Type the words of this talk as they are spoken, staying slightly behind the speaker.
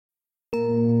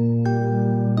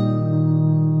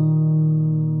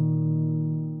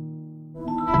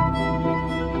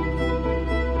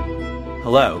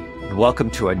Hello, and welcome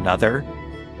to another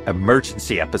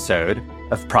emergency episode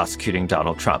of Prosecuting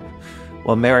Donald Trump.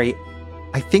 Well, Mary,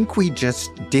 I think we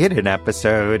just did an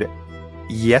episode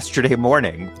yesterday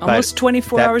morning. Almost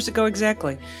 24 hours ago,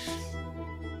 exactly.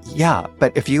 Yeah,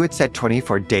 but if you had said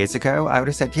 24 days ago, I would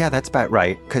have said, yeah, that's about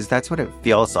right, because that's what it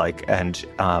feels like, and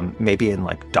maybe in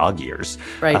like dog years.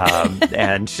 Right. I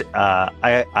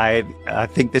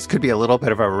think this could be a little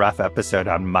bit of a rough episode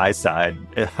on my side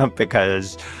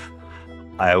because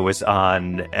I was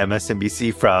on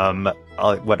MSNBC from,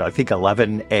 I think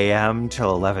 11 a.m.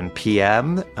 till 11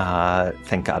 p.m.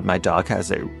 Thank God my dog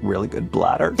has a really good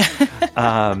bladder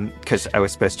because I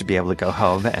was supposed to be able to go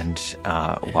home and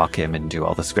walk him and do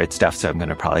all this great stuff. So I'm going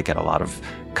to probably get a lot of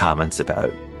comments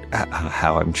about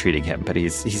how I'm treating him. But he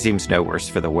seems no worse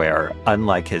for the wear,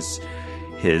 unlike his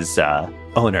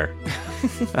owner.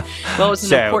 Well, it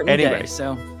was an important day,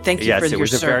 so thank you for your service. Yes, it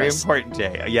was a very important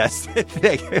day. Yes,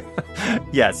 thank you.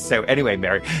 Yes. So anyway,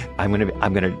 Mary, I'm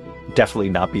gonna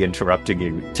definitely not be interrupting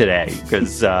you today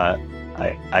because I'm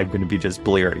going to be just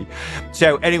bleary.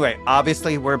 So anyway,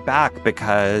 obviously we're back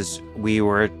because we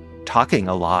were talking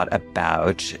a lot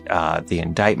about the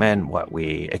indictment, what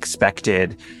we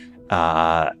expected,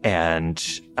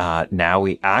 and now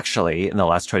we actually, in the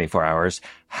last 24 hours,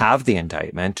 have the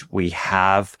indictment. We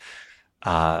have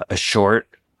a short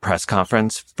press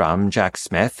conference from Jack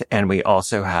Smith, and we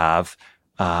also have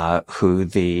who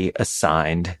the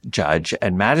assigned judge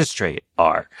and magistrate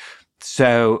are.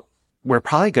 So we're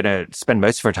probably going to spend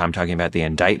most of our time talking about the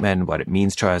indictment, what it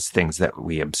means to us, things that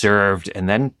we observed, and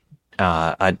then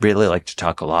I'd really like to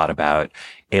talk a lot about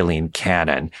Aileen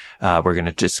Cannon. We're going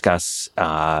to discuss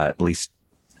at least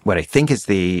what I think is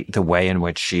the way in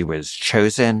which she was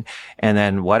chosen, and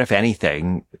then what, if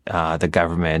anything, the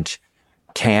government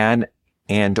can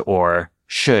and or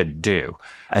should do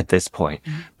at this point.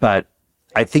 Mm-hmm. But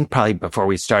I think probably before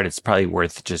we start, it's probably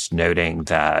worth just noting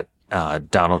that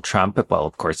Donald Trump, well,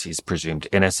 of course, he's presumed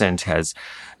innocent, has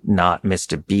not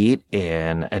missed a beat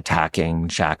in attacking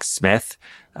Jack Smith.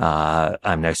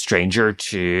 I'm no stranger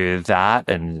to that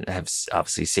and have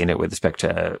obviously seen it with respect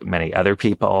to many other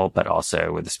people, but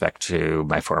also with respect to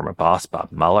my former boss, Bob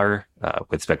Mueller,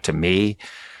 with respect to me.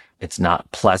 It's not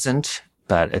pleasant,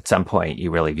 but at some point you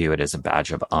really view it as a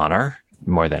badge of honor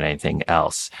more than anything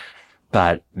else.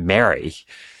 But Mary,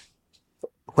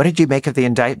 what did you make of the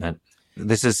indictment?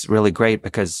 This is really great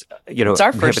because, you know, it's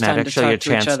our we first haven't had time actually a to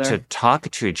talk chance to talk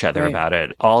to each other about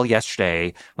it. All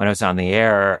yesterday when I was on the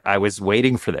air, I was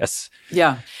waiting for this.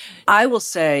 Yeah. I will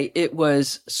say it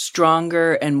was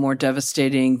stronger and more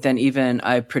devastating than even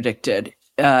I predicted.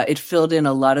 It filled in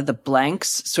a lot of the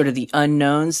blanks, sort of the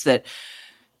unknowns that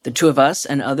the two of us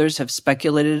and others have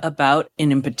speculated about.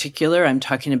 And in particular, I'm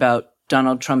talking about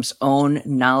Donald Trump's own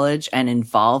knowledge and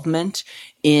involvement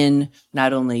in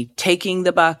not only taking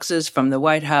the boxes from the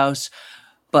White House,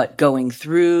 but going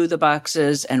through the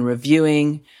boxes and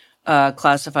reviewing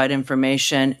classified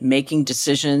information, making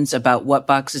decisions about what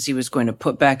boxes he was going to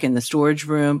put back in the storage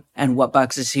room and what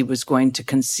boxes he was going to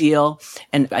conceal.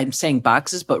 And I'm saying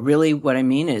boxes, but really what I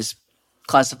mean is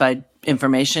classified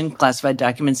information, classified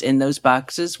documents in those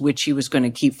boxes, which he was going to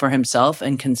keep for himself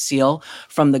and conceal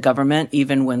from the government,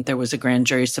 even when there was a grand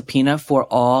jury subpoena for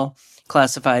all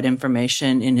classified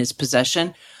information in his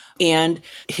possession, and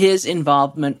his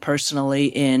involvement personally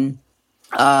in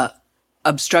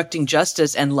obstructing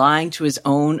justice and lying to his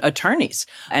own attorneys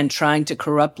and trying to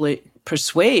corruptly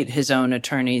persuade his own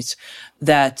attorneys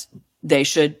that they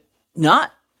should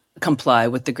not comply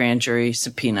with the grand jury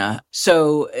subpoena.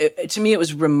 So to me, it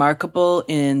was remarkable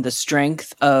in the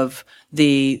strength of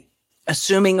the,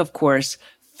 assuming, of course,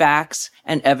 facts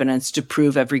and evidence to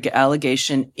prove every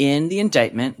allegation in the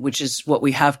indictment, which is what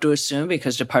we have to assume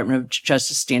because Department of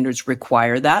Justice standards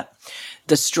require that.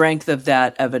 The strength of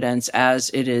that evidence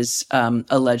as it is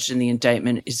alleged in the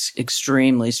indictment is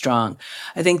extremely strong.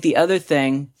 I think the other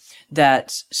thing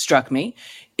that struck me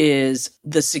is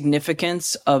the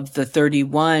significance of the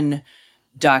 31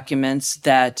 documents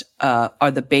that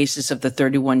are the basis of the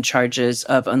 31 charges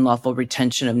of unlawful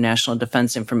retention of national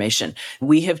defense information.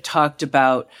 We have talked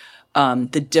about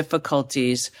the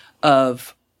difficulties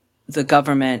of the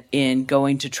government in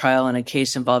going to trial in a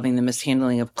case involving the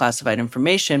mishandling of classified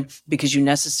information because you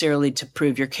necessarily, to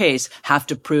prove your case, have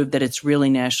to prove that it's really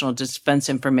national defense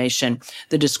information,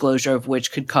 the disclosure of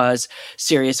which could cause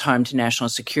serious harm to national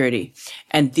security.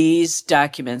 And these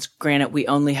documents, granted, we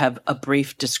only have a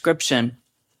brief description.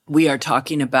 We are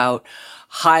talking about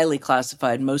highly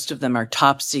classified. Most of them are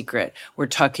top secret. We're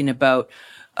talking about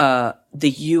the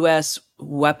U.S.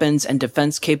 weapons and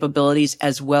defense capabilities,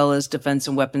 as well as defense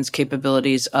and weapons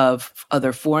capabilities of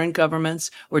other foreign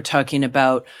governments. We're talking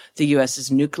about the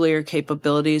U.S.'s nuclear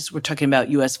capabilities. We're talking about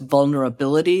U.S.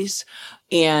 vulnerabilities.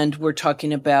 And we're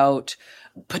talking about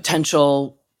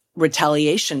potential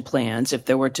retaliation plans if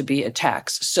there were to be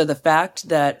attacks. So the fact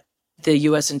that the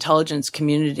U.S. intelligence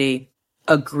community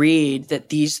agreed that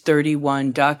these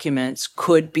 31 documents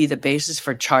could be the basis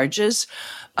for charges,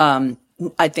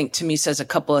 I think to me says a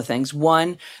couple of things.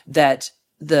 One, that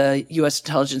the U.S.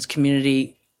 intelligence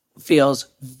community feels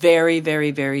very,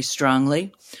 very, very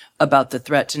strongly about the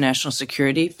threat to national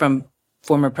security from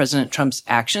former President Trump's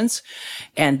actions,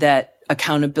 and that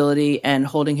accountability and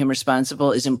holding him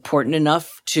responsible is important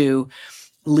enough to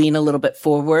lean a little bit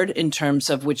forward in terms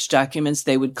of which documents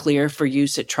they would clear for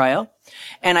use at trial.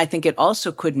 And I think it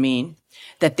also could mean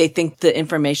that they think the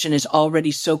information is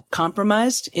already so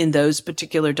compromised in those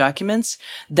particular documents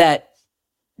that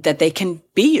they can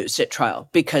be used at trial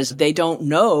because they don't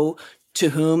know to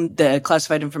whom the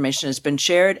classified information has been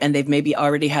shared, and they've maybe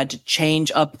already had to change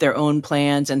up their own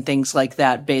plans and things like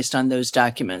that based on those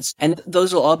documents. And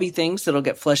those will all be things that'll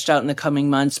get fleshed out in the coming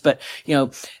months. But,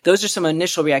 those are some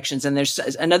initial reactions. And there's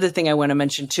another thing I want to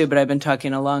mention too, but I've been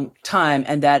talking a long time,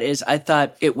 and that is I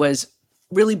thought it was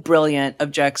really brilliant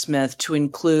of Jack Smith to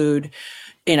include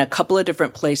in a couple of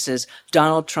different places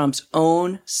Donald Trump's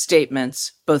own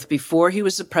statements, both before he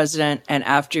was the president and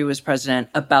after he was president,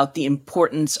 about the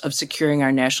importance of securing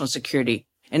our national security.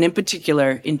 And in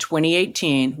particular, in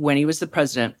 2018, when he was the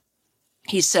president,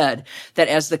 he said that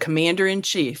as the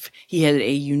commander-in-chief, he had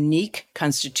a unique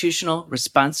constitutional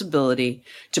responsibility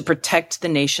to protect the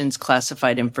nation's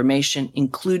classified information,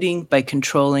 including by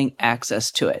controlling access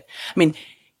to it. I mean,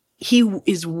 he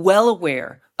is well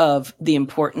aware of the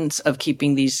importance of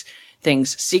keeping these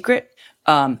things secret.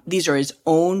 These are his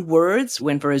own words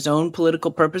when for his own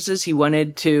political purposes, he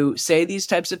wanted to say these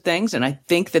types of things. And I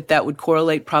think that would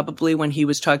correlate probably when he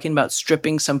was talking about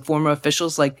stripping some former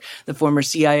officials, like the former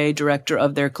CIA director,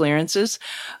 of their clearances.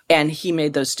 And he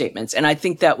made those statements. And I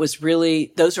think that was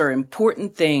really, those are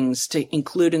important things to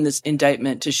include in this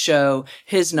indictment to show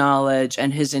his knowledge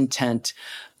and his intent,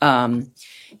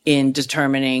 in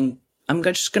determining, I'm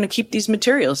just going to keep these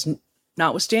materials,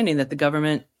 notwithstanding that the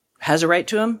government has a right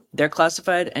to them. They're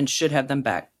classified and should have them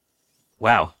back.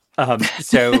 Wow.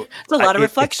 So it's a lot of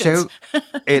reflections.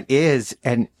 It is.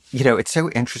 And, it's so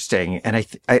interesting. And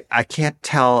I can't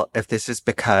tell if this is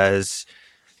because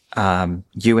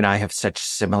you and I have such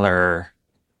similar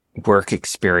work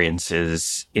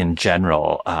experiences in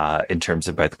general, in terms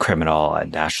of both criminal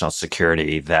and national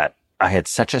security, that I had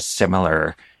such a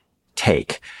similar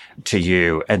take to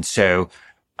you. And so,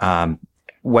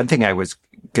 one thing I was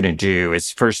going to do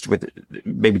is first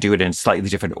maybe do it in a slightly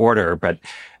different order, but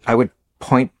I would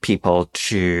point people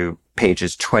to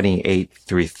pages 28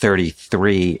 through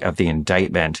 33 of the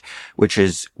indictment, which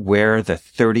is where the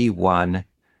 31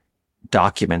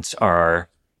 documents are,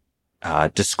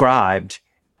 described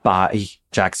by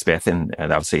Jack Smith, and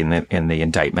obviously in the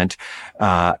indictment,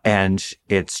 and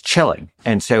it's chilling.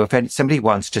 And so, if somebody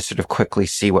wants to sort of quickly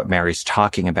see what Mary's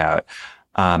talking about,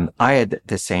 I had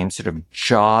the same sort of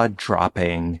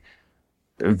jaw-dropping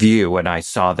view when I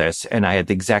saw this, and I had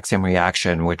the exact same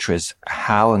reaction, which was,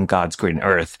 how in God's green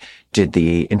earth did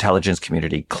the intelligence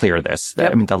community clear this?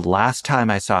 Yep. I mean, the last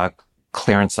time I saw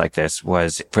clearance like this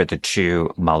was for the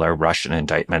two Mueller Russian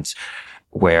indictments,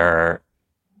 where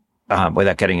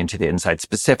without getting into the inside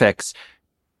specifics,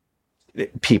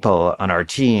 people on our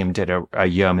team did a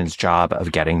yeoman's job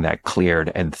of getting that cleared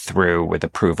and through with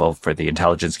approval for the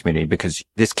intelligence community, because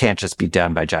this can't just be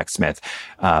done by Jack Smith.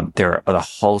 There are a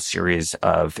whole series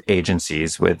of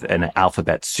agencies with an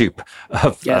alphabet soup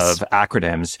of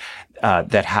acronyms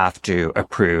that have to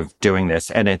approve doing this.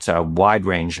 And it's a wide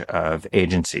range of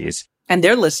agencies. And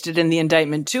they're listed in the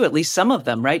indictment too, at least some of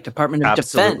them, right? Department of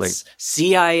Defense,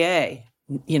 CIA.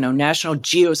 National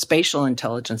Geospatial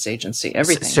Intelligence Agency,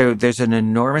 everything. So there's an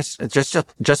enormous, just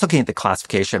looking at the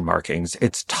classification markings,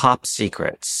 it's top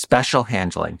secret, special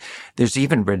handling. There's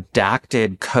even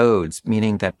redacted codes,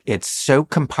 meaning that it's so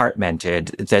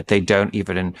compartmented that they don't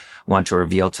even want to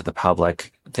reveal to the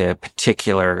public the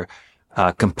particular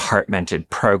compartmented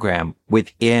program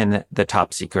within the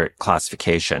top secret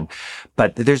classification.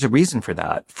 But there's a reason for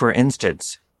that. For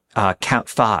instance, count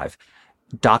 5.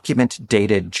 Document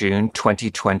dated June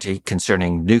 2020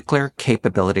 concerning nuclear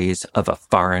capabilities of a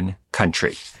foreign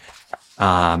country.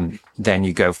 Then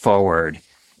you go forward.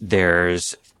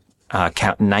 There's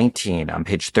count 19 on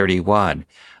page 31.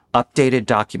 Updated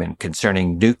document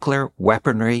concerning nuclear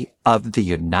weaponry of the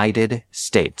United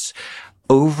States.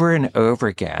 Over and over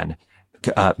again,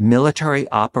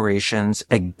 military operations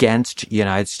against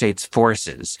United States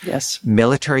forces. Yes.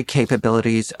 Military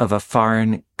capabilities of a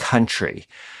foreign country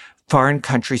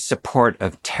support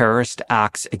of terrorist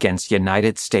acts against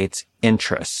United States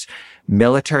interests,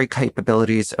 military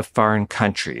capabilities of foreign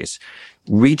countries,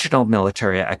 regional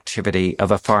military activity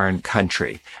of a foreign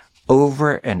country,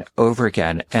 over and over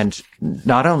again. And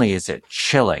not only is it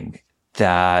chilling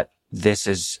that this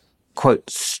is, quote,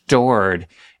 stored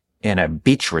in a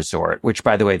beach resort, which,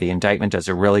 by the way, the indictment does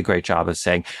a really great job of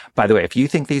saying, by the way, if you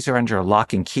think these are under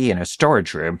lock and key in a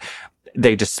storage room,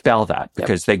 they dispel that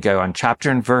because they go on chapter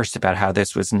and verse about how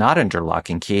this was not under lock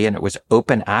and key and it was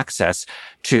open access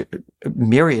to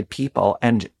myriad people.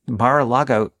 And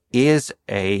Mar-a-Lago is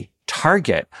a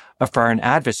target of foreign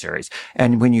adversaries.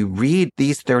 And when you read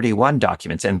these 31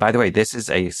 documents, and by the way, this is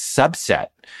a subset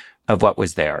of what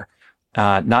was there.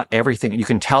 Not everything. You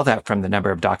can tell that from the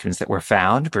number of documents that were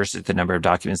found versus the number of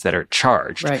documents that are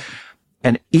charged. Right.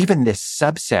 And even this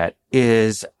subset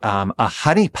is a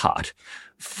honeypot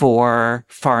for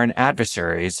foreign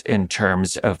adversaries in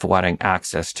terms of wanting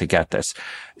access to get this.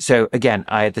 So again,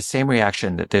 I had the same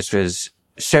reaction that this was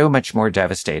so much more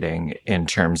devastating in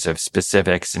terms of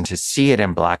specifics, and to see it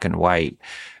in black and white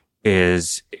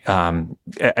is,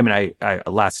 I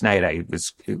last night I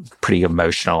was pretty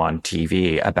emotional on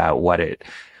TV about what it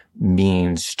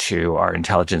means to our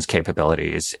intelligence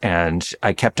capabilities. And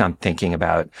I kept on thinking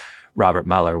about Robert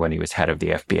Mueller when he was head of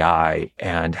the FBI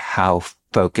and how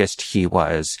focused he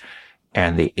was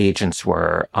and the agents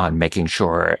were on making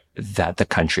sure that the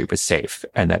country was safe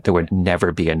and that there would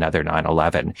never be another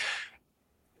 9/11.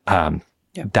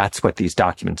 That's what these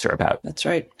documents are about. That's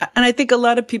right. And I think a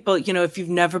lot of people, if you've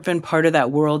never been part of that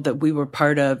world that we were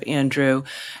part of, Andrew,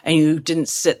 and you didn't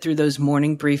sit through those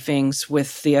morning briefings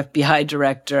with the FBI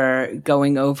director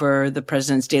going over the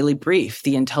president's daily brief,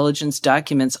 the intelligence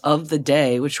documents of the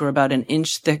day, which were about an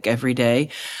inch thick every day,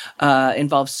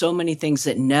 involve so many things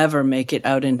that never make it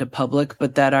out into public,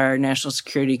 but that our national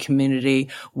security community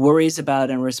worries about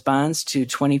and responds to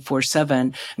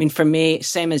 24/7. I mean, for me,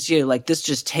 same as you, like this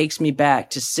just takes me back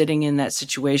to sitting in that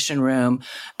situation room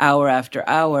hour after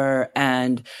hour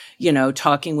and,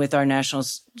 talking with our national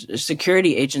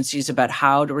security agencies about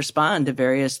how to respond to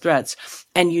various threats.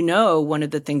 And one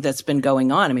of the things that's been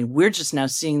going on, I mean, we're just now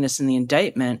seeing this in the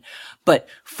indictment, but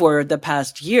for the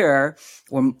past year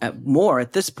or more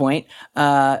at this point,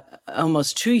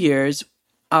 almost 2 years,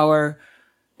 our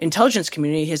intelligence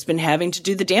community has been having to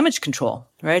do the damage control,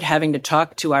 right? Having to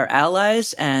talk to our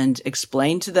allies and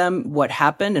explain to them what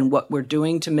happened and what we're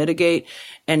doing to mitigate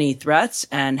any threats,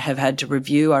 and have had to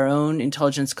review our own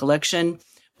intelligence collection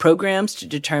programs to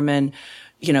determine,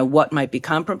 what might be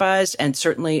compromised and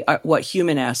certainly what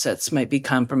human assets might be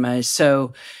compromised.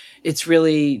 So it's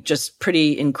really just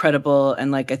pretty incredible.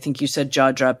 And like I think you said,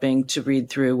 jaw-dropping to read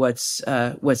through what's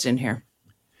in here.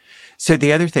 So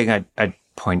the other thing I'd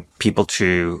point people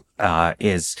to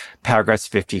is paragraphs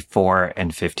 54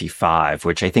 and 55,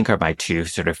 which I think are my two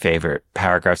sort of favorite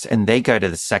paragraphs. And they go to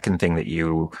the second thing that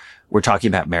you were talking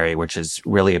about, Mary, which is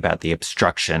really about the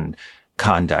obstruction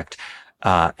conduct.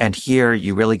 And here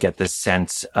you really get this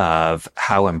sense of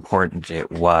how important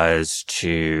it was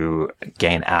to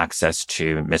gain access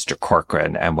to Mr.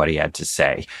 Corcoran and what he had to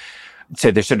say.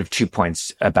 So there's sort of 2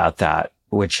 points about that,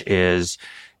 which is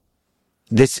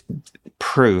this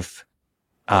proof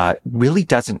really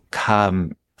doesn't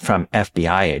come from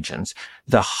FBI agents.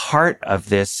 The heart of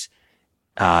this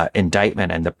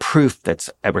indictment and the proof that's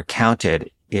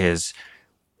recounted is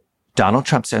Donald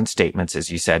Trump's own statements, as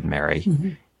you said, Mary,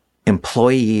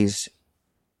 employees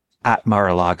at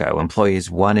Mar-a-Lago,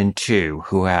 employees 1 and 2,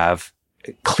 who have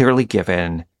clearly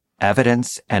given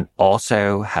evidence and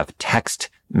also have text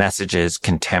messages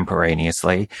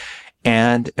contemporaneously,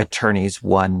 and attorneys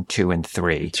 1, 2, and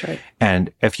 3. That's right.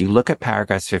 And if you look at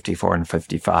paragraphs 54 and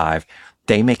 55,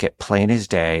 they make it plain as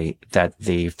day that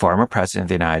the former president of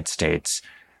the United States,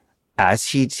 as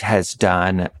he has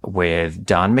done with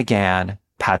Don McGahn,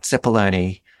 Pat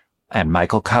Cipollone, and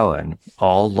Michael Cohen,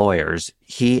 all lawyers,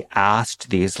 he asked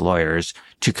these lawyers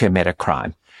to commit a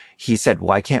crime. He said,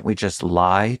 why can't we just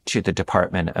lie to the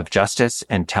Department of Justice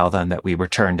and tell them that we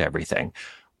returned everything?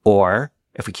 Or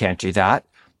if we can't do that,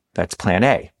 that's plan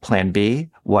A. Plan B,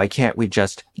 why can't we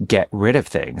just get rid of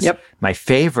things? Yep. My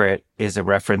favorite is a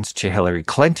reference to Hillary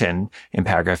Clinton in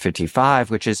paragraph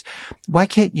 55, which is, why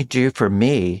can't you do for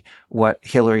me what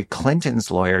Hillary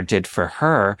Clinton's lawyer did for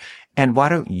her? And why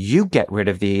don't you get rid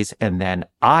of these and then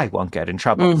I won't get in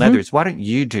trouble? In other words, why don't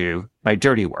you do my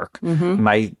dirty work?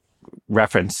 My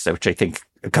reference, which I think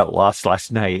got lost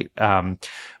last night,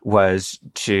 was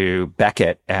to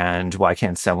Beckett and why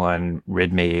can't someone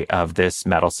rid me of this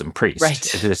meddlesome priest?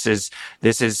 Right. This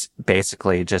is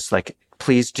basically just like,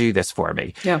 please do this for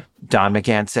me. Yeah. Don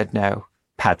McGahn said no.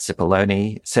 Pat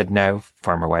Cipollone said no.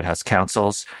 Former White House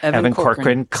counsels. Evan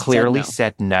Corcoran clearly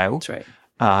said no. That's right.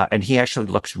 And he actually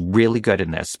looks really good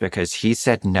in this because he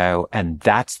said no. And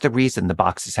that's the reason the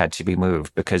boxes had to be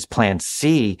moved, because plan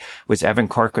C was Evan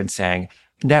Corcoran saying,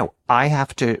 no, I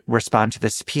have to respond to the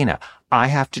subpoena. I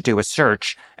have to do a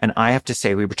search and I have to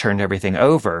say we returned everything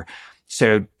over.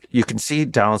 So you can see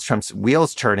Donald Trump's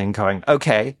wheels turning going,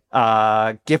 okay,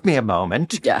 give me a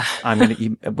moment. Yeah. I'm going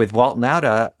to, with Walt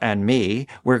Nauta and me,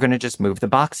 we're going to just move the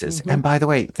boxes. And by the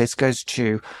way, this goes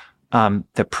to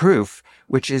the proof,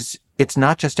 which is, it's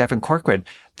not just Evan Corcoran.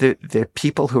 The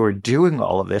people who are doing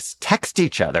all of this text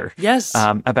each other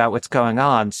about what's going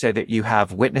on so that you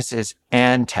have witnesses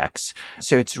and texts.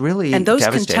 So it's really and those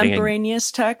devastating.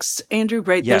 Contemporaneous texts, Andrew,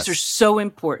 right? Yes. Those are so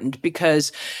important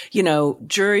because,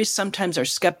 juries sometimes are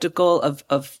skeptical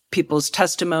of people's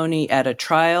testimony at a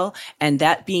trial, and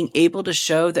that being able to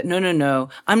show that, no,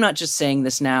 I'm not just saying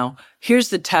this now. Here's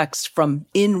the text from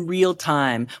in real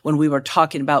time when we were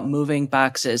talking about moving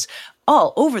boxes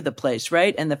all over the place,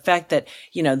 right? And the fact that,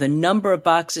 the number of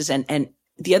boxes and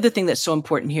the other thing that's so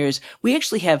important here is we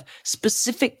actually have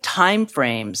specific time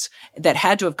frames that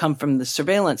had to have come from the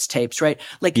surveillance tapes, right?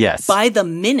 Like by the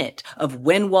minute of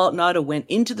when Walt Nauta went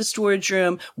into the storage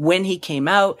room, when he came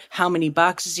out, how many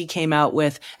boxes he came out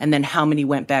with, and then how many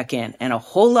went back in. And a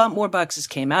whole lot more boxes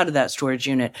came out of that storage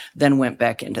unit than went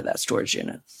back into that storage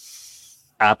unit.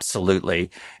 Absolutely.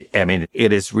 I mean,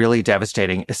 it is really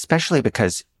devastating, especially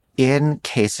because in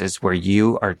cases where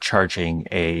you are charging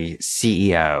a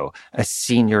CEO, a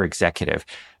senior executive,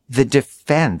 the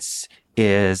defense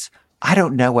is, I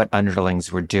don't know what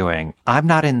underlings were doing. I'm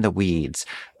not in the weeds.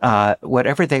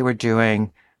 Whatever they were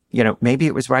doing, maybe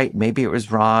it was right, maybe it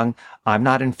was wrong. I'm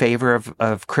not in favor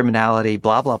of criminality,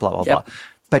 blah, blah, blah, blah, blah.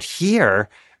 But here,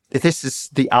 this is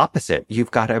the opposite.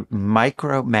 You've got a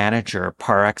micromanager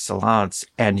par excellence,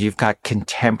 and you've got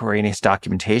contemporaneous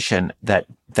documentation that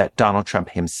Donald Trump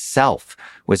himself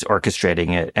was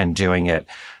orchestrating it and doing it,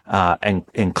 and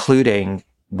including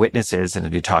witnesses.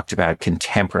 And you talked about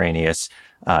contemporaneous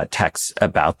texts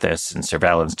about this and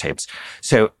surveillance tapes.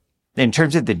 So in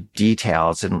terms of the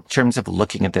details, in terms of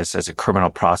looking at this as a criminal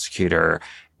prosecutor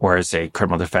or as a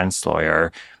criminal defense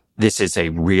lawyer, this is a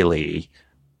really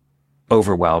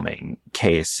overwhelming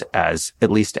case, at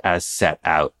least as set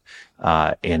out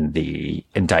in the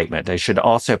indictment. I should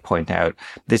also point out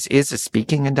this is a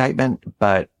speaking indictment,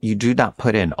 but you do not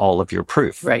put in all of your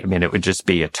proof. Right. I mean, it would just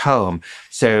be a tome.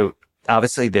 So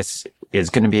obviously this is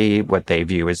going to be what they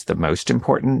view as the most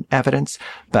important evidence,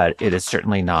 but it is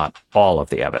certainly not all of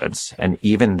the evidence. And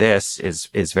even this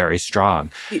is very strong.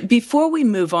 Before we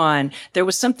move on, there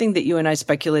was something that you and I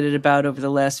speculated about over the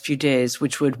last few days,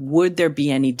 which would there be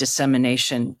any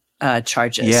dissemination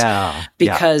charges? Yeah.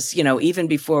 Because, even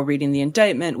before reading the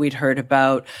indictment, we'd heard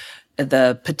about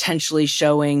the potentially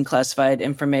showing classified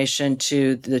information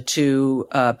to the two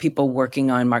people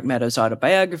working on Mark Meadows'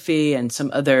 autobiography and some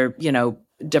other,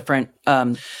 different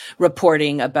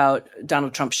reporting about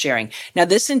Donald Trump sharing. Now,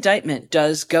 this indictment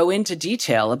does go into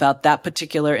detail about that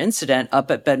particular incident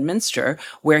up at Bedminster,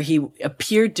 where he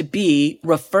appeared to be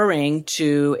referring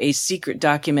to a secret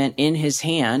document in his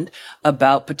hand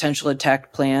about potential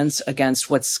attack plans against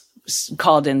what's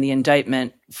called in the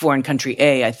indictment foreign country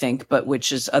A, I think, but which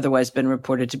has otherwise been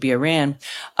reported to be Iran.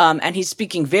 And he's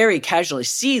speaking very casually.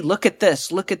 See, look at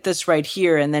this right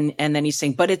here. And then he's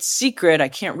saying, but it's secret. I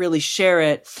can't really share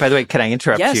it. By the way, can I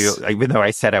interrupt you? Even though I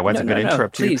said I wasn't going to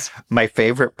interrupt you. Please. My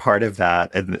favorite part of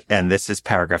that, and this is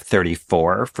paragraph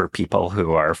 34 for people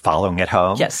who are following at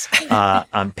home. Yes.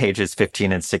 On pages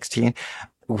 15 and 16,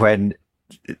 when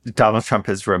Donald Trump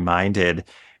is reminded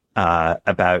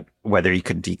about whether he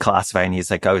could declassify. And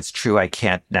he's like, oh, it's true. I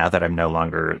can't, now that I'm no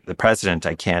longer the president,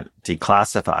 I can't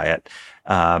declassify it.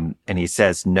 And he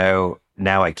says, no,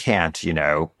 now I can't,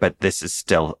 but this is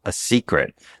still a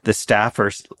secret. The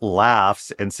staffer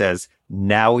laughs and says,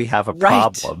 now we have a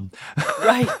problem.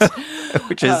 Right.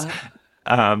 Which is,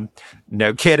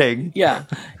 no kidding. Yeah.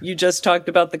 You just talked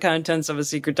about the contents of a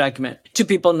secret document to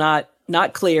people not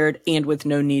cleared and with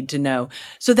no need to know.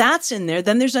 So that's in there.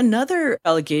 Then there's another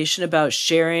allegation about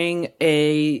sharing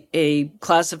a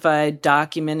classified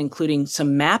document, including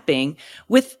some mapping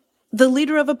with the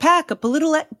leader of a PAC, a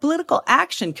political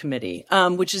action committee,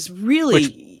 which is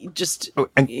really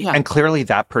and clearly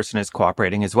that person is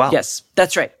cooperating as well. Yes,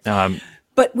 that's right.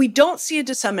 But we don't see a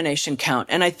dissemination count.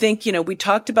 And I think, we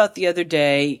talked about the other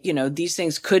day, these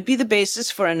things could be the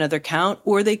basis for another count,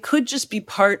 or they could just be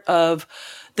part of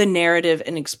the narrative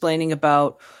and explaining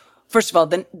about, first of all,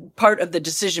 the part of the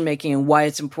decision making and why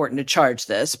it's important to charge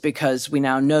this, because we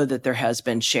now know that there has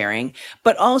been sharing,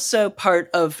 but also part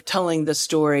of telling the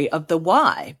story of the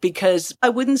why, because I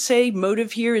wouldn't say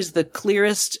motive here is the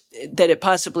clearest that it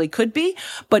possibly could be.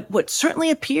 But what certainly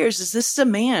appears is this is a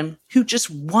man who just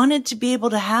wanted to be able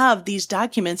to have these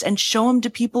documents and show them to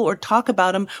people or talk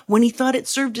about them when he thought it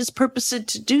served his purpose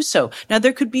to do so. Now,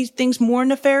 there could be things more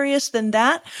nefarious than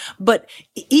that, but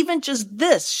even just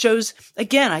this shows,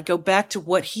 again, I go back to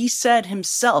what he said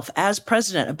himself as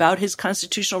president about his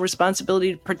constitutional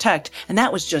responsibility to protect, and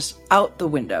that was just out the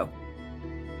window.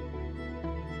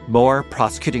 More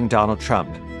prosecuting Donald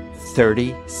Trump,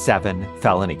 37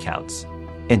 felony counts,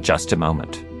 in just a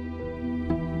moment.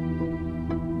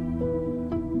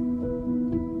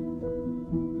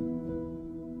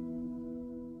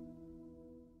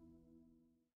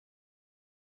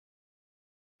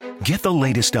 Get the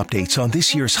latest updates on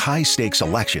this year's high-stakes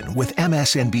election with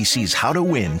MSNBC's How to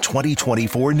Win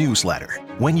 2024 newsletter.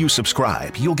 When you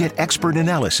subscribe, you'll get expert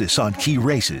analysis on key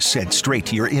races sent straight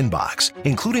to your inbox,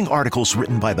 including articles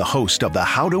written by the host of the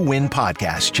How to Win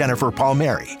podcast, Jennifer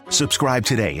Palmieri. Subscribe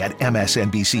today at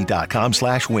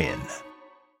msnbc.com/win.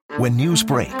 When news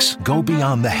breaks, go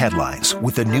beyond the headlines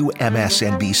with the new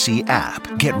MSNBC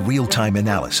app. Get real-time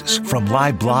analysis from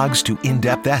live blogs to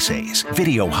in-depth essays,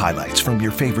 video highlights from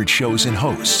your favorite shows and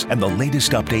hosts, and the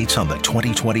latest updates on the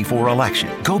 2024 election.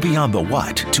 Go beyond the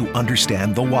what to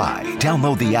understand the why.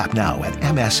 Download the app now at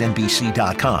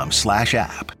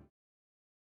msnbc.com/app.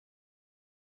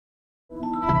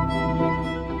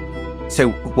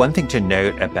 So one thing to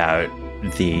note about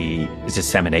the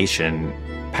dissemination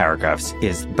paragraphs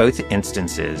is both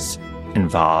instances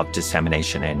involve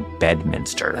dissemination in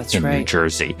Bedminster New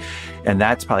Jersey. And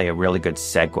that's probably a really good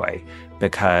segue,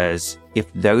 because if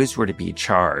those were to be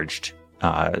charged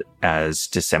as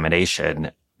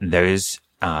dissemination, those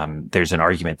there's an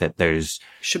argument that those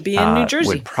should be in New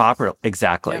Jersey.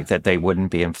 That they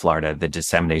wouldn't be in Florida. The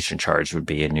dissemination charge would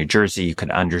be in New Jersey. You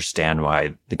could understand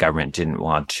why the government didn't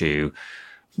want to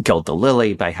gild the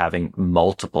lily by having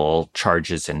multiple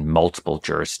charges in multiple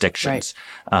jurisdictions.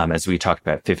 Right. As we talked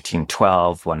about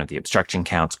 1512, one of the obstruction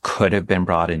counts could have been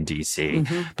brought in D.C.,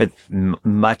 but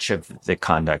much of the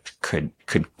conduct could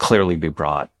clearly be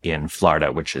brought in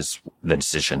Florida, which is the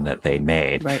decision that they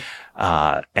made. Right.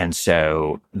 And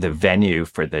so the venue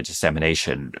for the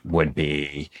dissemination would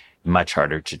be much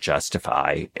harder to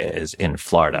justify is in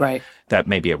Florida. Right. That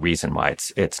may be a reason why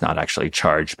it's not actually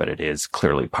charged, but it is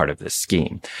clearly part of this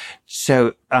scheme.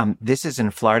 So this is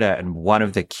in Florida, and one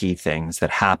of the key things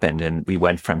that happened, and we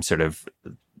went from sort of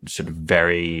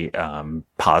very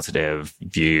positive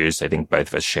views, I think both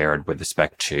of us shared with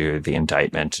respect to the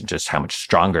indictment and just how much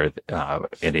stronger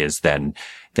it is than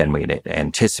we'd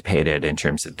anticipated in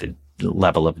terms of the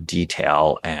level of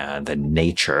detail and the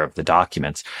nature of the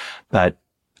documents. But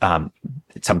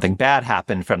something bad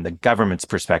happened from the government's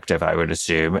perspective, I would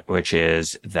assume, which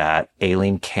is that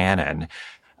Aileen Cannon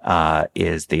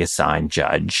is the assigned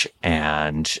judge.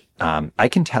 And I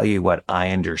can tell you what I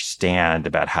understand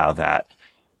about how that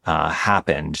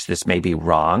happened. This may be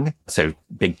wrong, so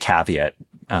big caveat.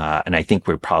 And I think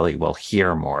we probably will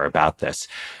hear more about this.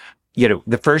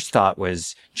 The first thought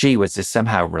was, was this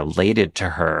somehow related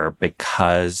to her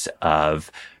because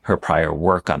of her prior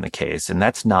work on the case? And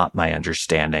that's not my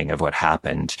understanding of what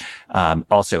happened.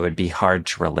 Also, it would be hard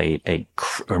to relate a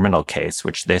criminal case,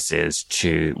 which this is,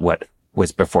 to what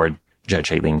was before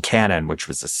Judge Aileen Cannon, which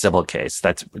was a civil case.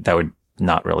 That would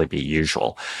not really be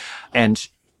usual. And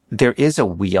there is a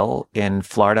wheel in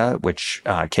Florida, which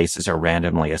cases are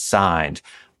randomly assigned,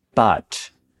 but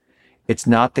it's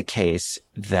not the case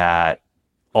that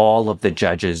all of the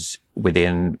judges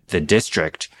within the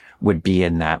district would be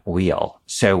in that wheel.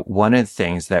 So one of the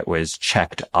things that was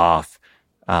checked off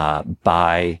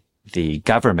by the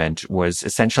government was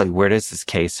essentially, where does this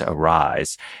case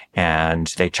arise? And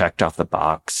they checked off the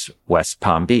box West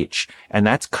Palm Beach. And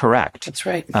that's correct. That's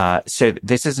right. So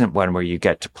this isn't one where you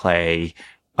get to play,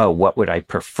 oh, what would I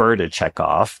prefer to check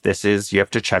off? This is, you have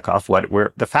to check off what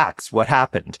were the facts, what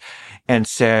happened. And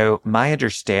so my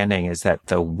understanding is that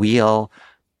the wheel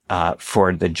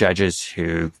for the judges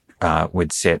who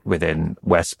would sit within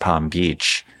West Palm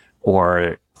Beach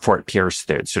or Fort Pierce,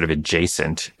 the sort of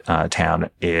adjacent town,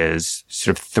 is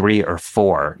sort of 3 or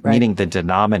 4, right, meaning the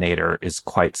denominator is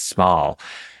quite small.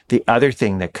 The other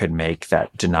thing that could make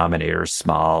that denominator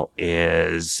small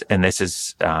is, and this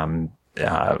is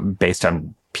based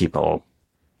on people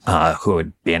who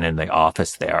had been in the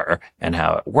office there and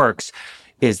how it works,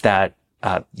 is that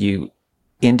you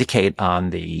indicate on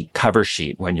the cover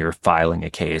sheet when you're filing a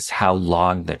case how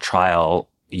long the trial,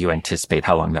 you anticipate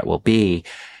how long that will be.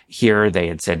 Here they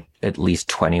had said at least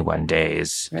 21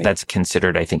 days. Right. That's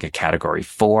considered, I think, a category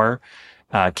 4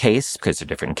 case because of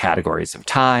different categories of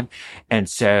time. And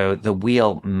so the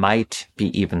wheel might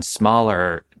be even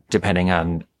smaller depending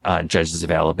on judges'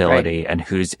 availability and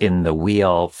who's in the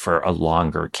wheel for a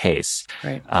longer case.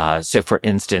 Right. So for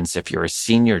instance, if you're a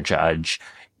senior judge,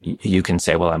 you can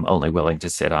say, well, I'm only willing to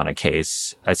sit on a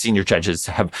case. Senior judges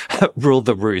have ruled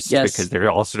the roost because they're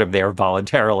all sort of there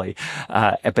voluntarily.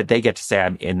 But they get to say,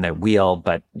 I'm in the wheel,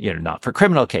 but, not for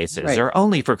criminal cases or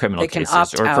only for criminal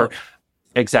cases or out.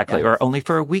 or only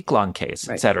for a week-long case,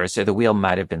 et cetera. So the wheel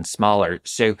might have been smaller.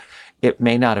 So it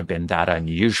may not have been that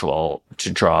unusual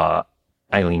to draw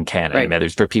Eileen Cannon. Right. I mean,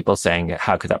 there's for people saying,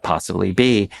 how could that possibly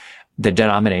be? The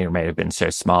denominator may have been so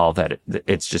small that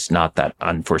it's just not that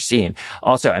unforeseen.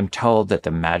 Also, I'm told that the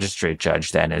magistrate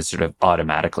judge then is sort of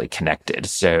automatically connected.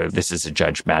 So this is a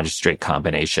judge-magistrate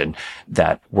combination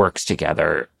that works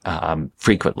together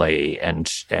frequently. And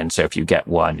so if you get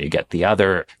one, you get the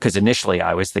other. Because initially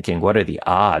I was thinking, what are the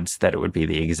odds that it would be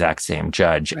the exact same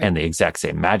judge and the exact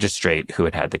same magistrate who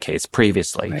had the case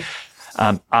previously?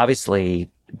 Right. Obviously,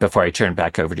 before I turn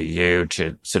back over to you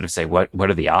to sort of say what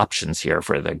are the options here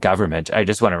for the government, I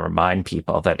just want to remind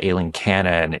people that Eileen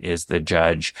Cannon is the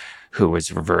judge who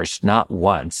was reversed not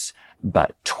once,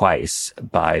 but twice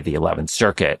by the 11th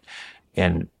Circuit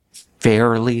in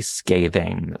fairly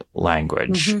scathing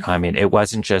language. Mm-hmm. I mean, it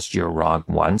wasn't just you're wrong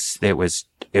once. It was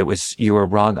you were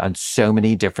wrong on so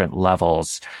many different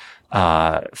levels,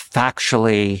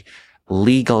 factually,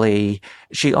 legally.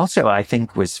 She also, I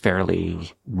think, was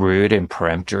fairly rude and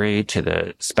peremptory to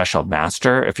the special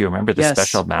master. If you remember, the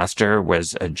special master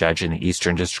was a judge in the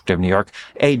Eastern District of New York,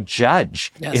 a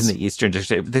judge in the Eastern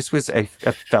District. This was a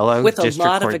fellow with district a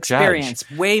lot court of experience,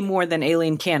 judge. way more than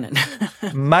Eileen Cannon.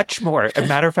 Much more. As a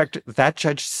matter of fact, that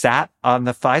judge sat on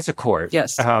the FISA court.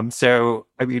 Yes. So,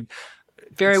 I mean,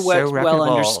 very well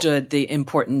understood the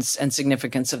importance and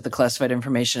significance of the classified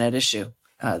information at issue.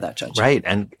 That judge. Right.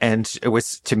 And it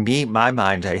was, to me, my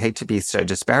mind, I hate to be so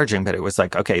disparaging, but it was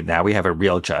like, okay, now we have a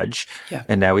real judge. Yeah.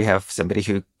 And now we have somebody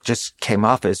who just came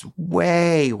off as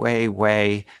way, way,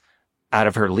 way out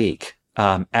of her league,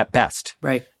 at best.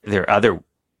 Right. There are other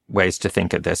ways to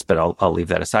think of this, but I'll leave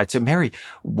that aside. So Mary,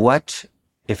 what,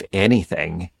 if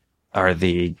anything, are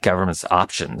the government's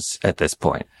options at this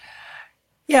point?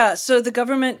 Yeah, so the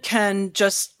government can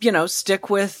just, stick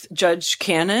with Judge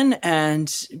Cannon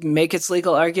and make its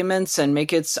legal arguments and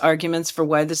make its arguments for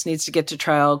why this needs to get to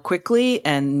trial quickly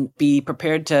and be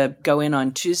prepared to go in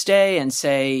on Tuesday and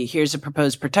say, here's a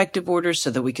proposed protective order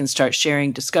so that we can start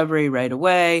sharing discovery right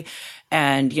away.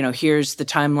 And, here's the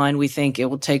timeline we think it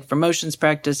will take for motions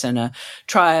practice and a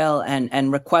trial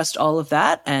and request all of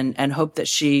that and hope that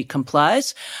she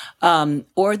complies.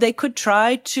 Or they could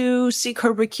try to seek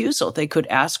her recusal. They could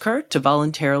ask her to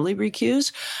voluntarily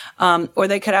recuse. Or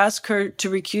they could ask her to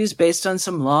recuse based on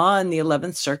some law in the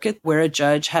 11th Circuit where a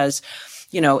judge has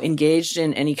engaged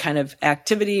in any kind of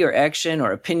activity or action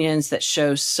or opinions that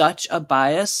show such a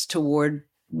bias toward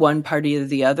one party or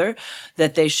the other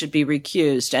that they should be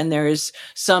recused. And there is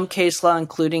some case law,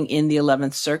 including in the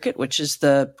 11th Circuit, which is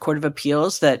the Court of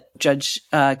Appeals that Judge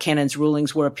Cannon's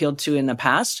rulings were appealed to in the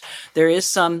past. There is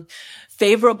some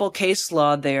favorable case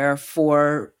law there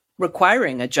for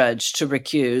requiring a judge to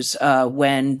recuse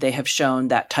when they have shown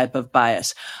that type of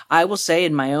bias. I will say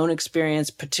in my own experience,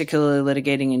 particularly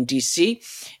litigating in D.C.,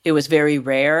 it was very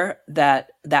rare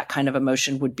that that kind of a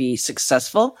motion would be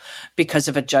successful because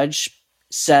if a judge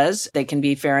says they can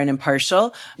be fair and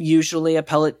impartial, usually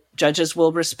appellate judges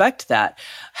will respect that.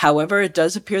 However, it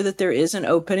does appear that there is an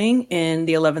opening in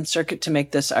the 11th Circuit to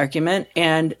make this argument.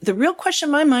 And the real question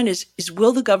in my mind is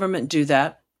will the government do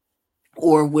that?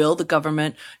 Or will the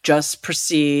government just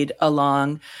proceed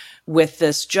along with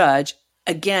this judge,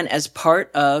 again, as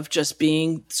part of just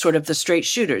being sort of the straight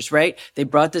shooters, right? They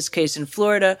brought this case in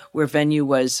Florida where venue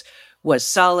was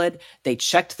solid. They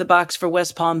checked the box for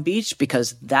West Palm Beach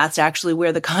because that's actually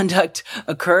where the conduct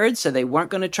occurred. So they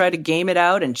weren't going to try to game it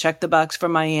out and check the box for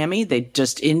Miami. They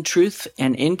just, in truth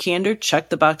and in candor, checked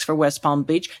the box for West Palm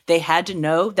Beach. They had to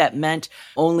know that meant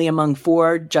only among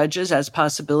 4 judges as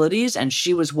possibilities, and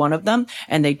she was one of them.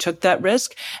 And they took that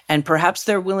risk, and perhaps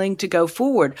they're willing to go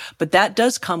forward. But that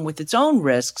does come with its own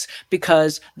risks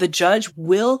because the judge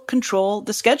will control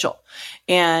the schedule.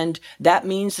 And that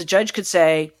means the judge could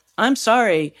say, I'm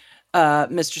sorry,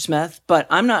 Mr. Smith, but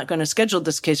I'm not going to schedule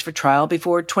this case for trial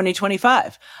before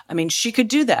 2025. I mean, she could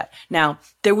do that. Now,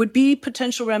 there would be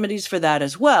potential remedies for that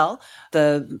as well.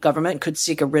 The government could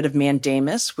seek a writ of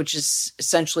mandamus, which is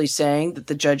essentially saying that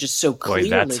the judge is so clearly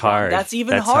Boy, that's hard. That's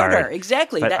even harder. Hard.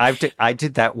 Exactly. But I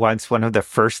did that once. One of the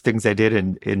first things I did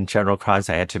in general crimes,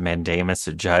 I had to mandamus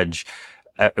a judge.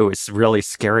 It was really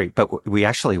scary, but we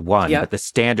actually won. Yep. But the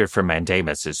standard for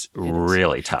mandamus is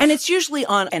really tough. And it's usually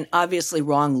on an obviously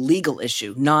wrong legal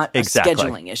issue, not a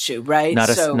scheduling issue, right?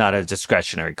 Not a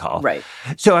discretionary call. Right.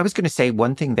 So I was going to say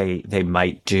one thing they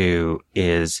might do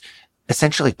is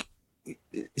essentially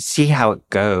see how it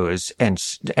goes and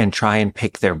try and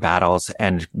pick their battles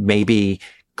and maybe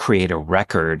create a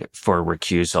record for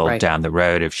recusal down the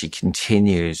road if she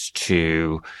continues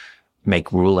to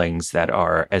make rulings that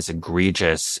are as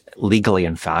egregious legally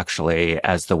and factually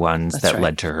as the ones that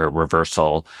led to her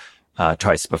reversal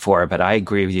twice before. But I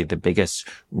agree with you. The biggest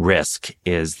risk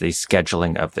is the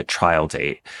scheduling of the trial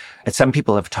date. And some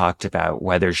people have talked about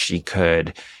whether she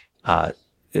could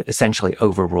essentially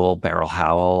overrule Beryl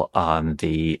Howell on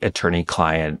the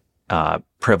attorney-client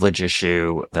privilege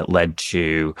issue that led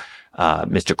to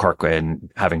Mr. Corcoran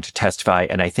having to testify.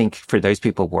 And I think for those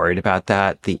people worried about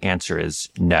that, the answer is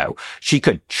no. She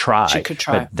could try,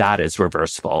 but that is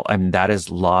reversible. I mean, that is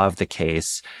law of the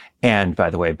case. And by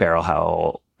the way, Beryl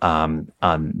Howell, on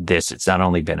this, it's not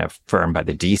only been affirmed by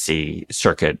the DC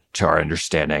Circuit to our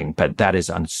understanding, but that is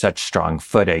on such strong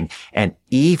footing. And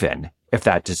even if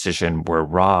that decision were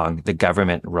wrong, the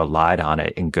government relied on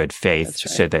it in good faith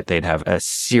so that they'd have a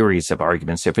series of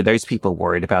arguments. So for those people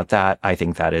worried about that, I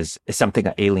think that is something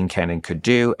that Aileen Cannon could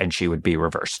do, and she would be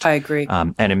reversed. I agree.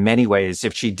 And in many ways,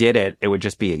 if she did it, it would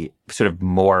just be sort of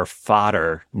more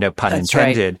fodder, no pun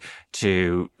intended,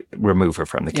 to remove her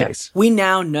from the case. We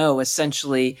now know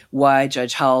essentially why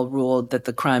Judge Howell ruled that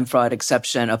the crime fraud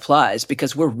exception applies,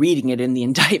 because we're reading it in the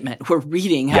indictment. We're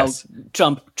reading how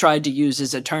Trump tried to use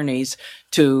his attorneys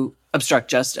to obstruct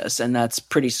justice, and that's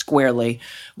pretty squarely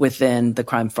within the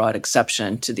crime fraud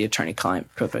exception to the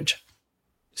attorney-client privilege.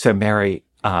 So, Mary,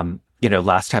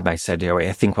 last time I said,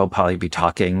 I think we'll probably be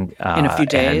talking in a few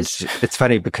days. And it's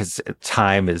funny because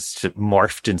time is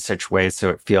morphed in such ways, so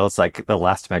it feels like the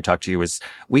last time I talked to you was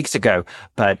weeks ago.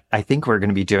 But I think we're going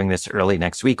to be doing this early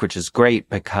next week, which is great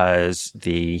because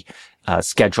the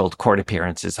scheduled court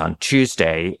appearance is on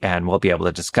Tuesday, and we'll be able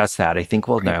to discuss that. I think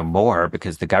we'll know more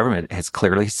because the government has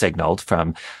clearly signaled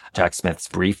from Jack Smith's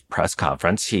brief press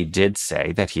conference. He did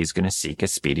say that he's going to seek a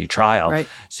speedy trial. Right.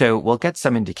 So we'll get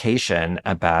some indication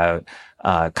about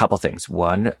a couple things.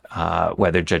 One,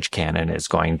 whether Judge Cannon is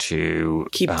going to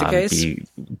keep the case, be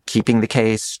keeping the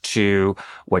case. To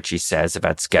what she says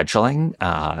about scheduling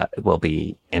will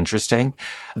be interesting.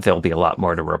 There'll be a lot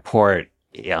more to report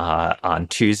on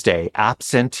Tuesday,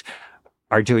 absent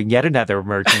are doing yet another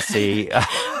emergency.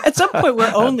 At some point,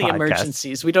 we're only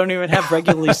emergencies. We don't even have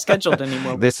regularly scheduled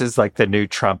anymore. This is like the new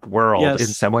Trump world. Yes. In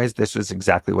some ways, this was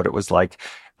exactly what it was like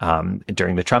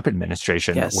during the Trump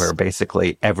administration, where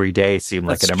basically every day seemed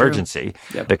like an emergency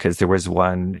because there was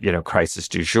one, crisis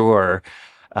du jour.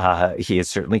 He is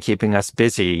certainly keeping us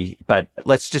busy. But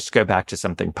let's just go back to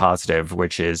something positive,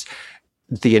 which is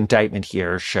the indictment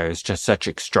here shows just such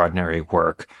extraordinary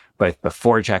work, both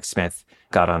before Jack Smith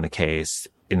got on the case,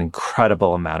 an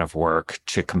incredible amount of work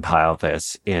to compile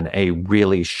this in a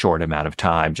really short amount of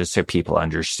time, just so people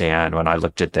understand. When I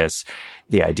looked at this,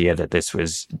 the idea that this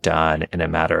was done in a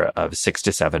matter of 6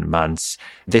 to 7 months,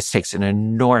 this takes an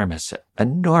enormous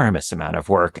amount of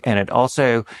work. And it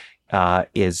also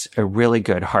is a really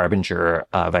good harbinger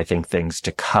of, I think, things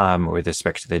to come with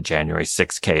respect to the January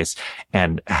 6th case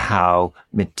and how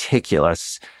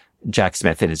meticulous Jack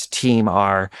Smith and his team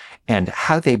are and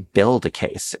how they build a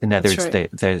case. In other words,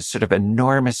 the sort of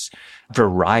enormous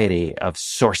variety of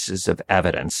sources of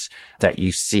evidence that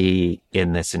you see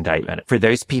in this indictment. For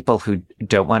those people who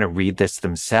don't want to read this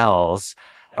themselves,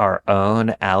 our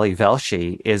own Ali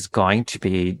Velshi is going to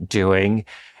be doing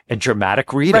a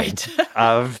dramatic reading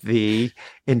of the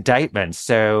indictment.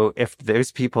 So if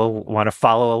those people want to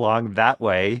follow along that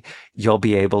way, you'll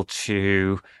be able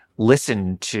to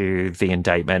listen to the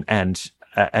indictment. And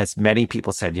as many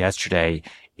people said yesterday,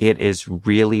 it is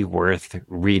really worth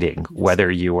reading,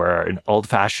 whether you are an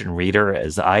old-fashioned reader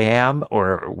as I am,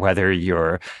 or whether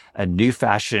you're a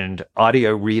new-fashioned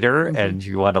audio reader and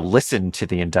you want to listen to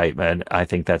the indictment. I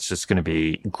think that's just going to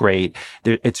be great.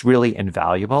 It's really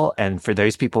invaluable. And for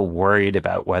those people worried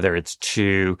about whether it's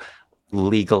too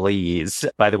legalese.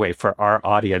 By the way, for our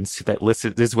audience that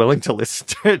is willing to listen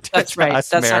to that's right. us,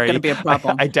 That's Mary, not going to be a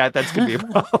problem. I doubt that's going to be a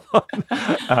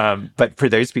problem. But for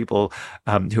those people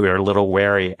who are a little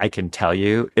wary, I can tell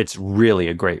you it's really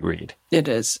a great read. It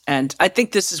is. And I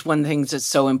think this is one of the things that's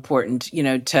so important,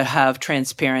 to have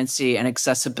transparency and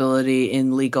accessibility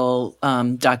in legal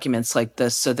documents like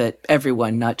this so that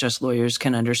everyone, not just lawyers,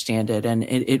 can understand it. And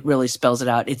it really spells it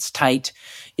out. It's tight,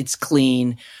 it's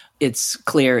clean, it's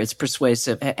clear, it's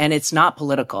persuasive, and it's not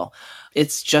political.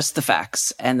 It's just the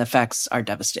facts, and the facts are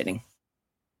devastating.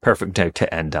 Perfect note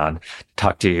to end on.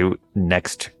 Talk to you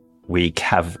next week.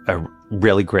 Have a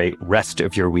really great rest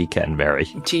of your weekend, Mary.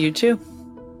 To you too.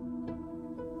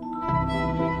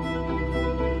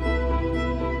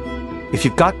 If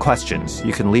you've got questions,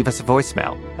 you can leave us a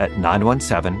voicemail at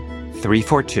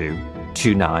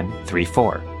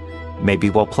 917-342-2934. Maybe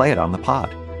we'll play it on the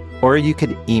pod. Or you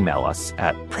could email us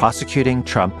at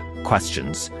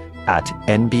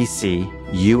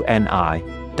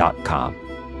prosecutingtrumpquestions@nbcuni.com.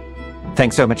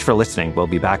 Thanks so much for listening. We'll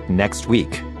be back next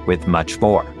week with much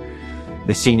more.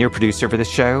 The senior producer for the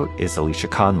show is Alicia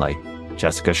Conley.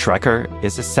 Jessica Schrecker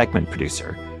is a segment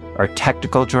producer. Our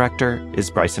technical director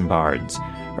is Bryson Barnes.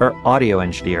 Our audio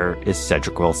engineer is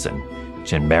Cedric Wilson.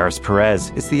 Jen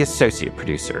Maris-Perez is the associate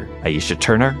producer. Aisha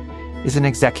Turner is an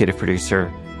executive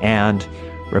producer. And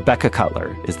Rebecca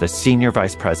Cutler is the Senior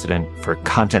Vice President for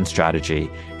Content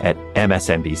Strategy at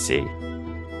MSNBC.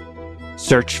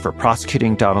 Search for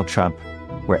Prosecuting Donald Trump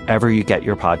wherever you get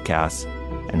your podcasts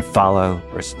and follow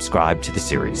or subscribe to the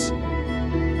series.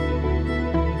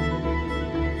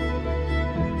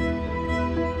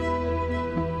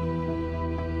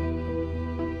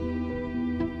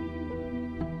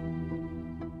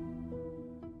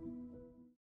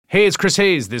 Hey, it's Chris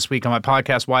Hayes. This week on my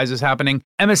podcast, Why Is This Happening?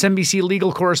 MSNBC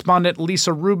legal correspondent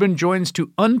Lisa Rubin joins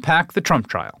to unpack the Trump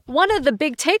trial. One of the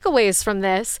big takeaways from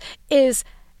this is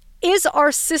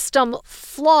our system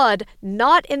flawed,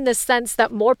 not in the sense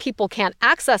that more people can't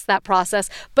access that process,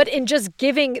 but in just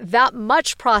giving that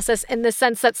much process in the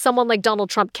sense that someone like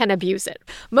Donald Trump can abuse it.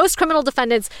 Most criminal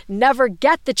defendants never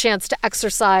get the chance to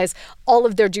exercise all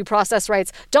of their due process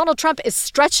rights. Donald Trump is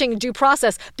stretching due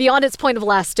process beyond its point of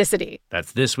elasticity.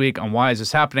 That's this week on Why Is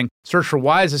This Happening? Search for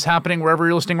Why Is This Happening wherever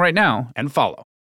you're listening right now and follow.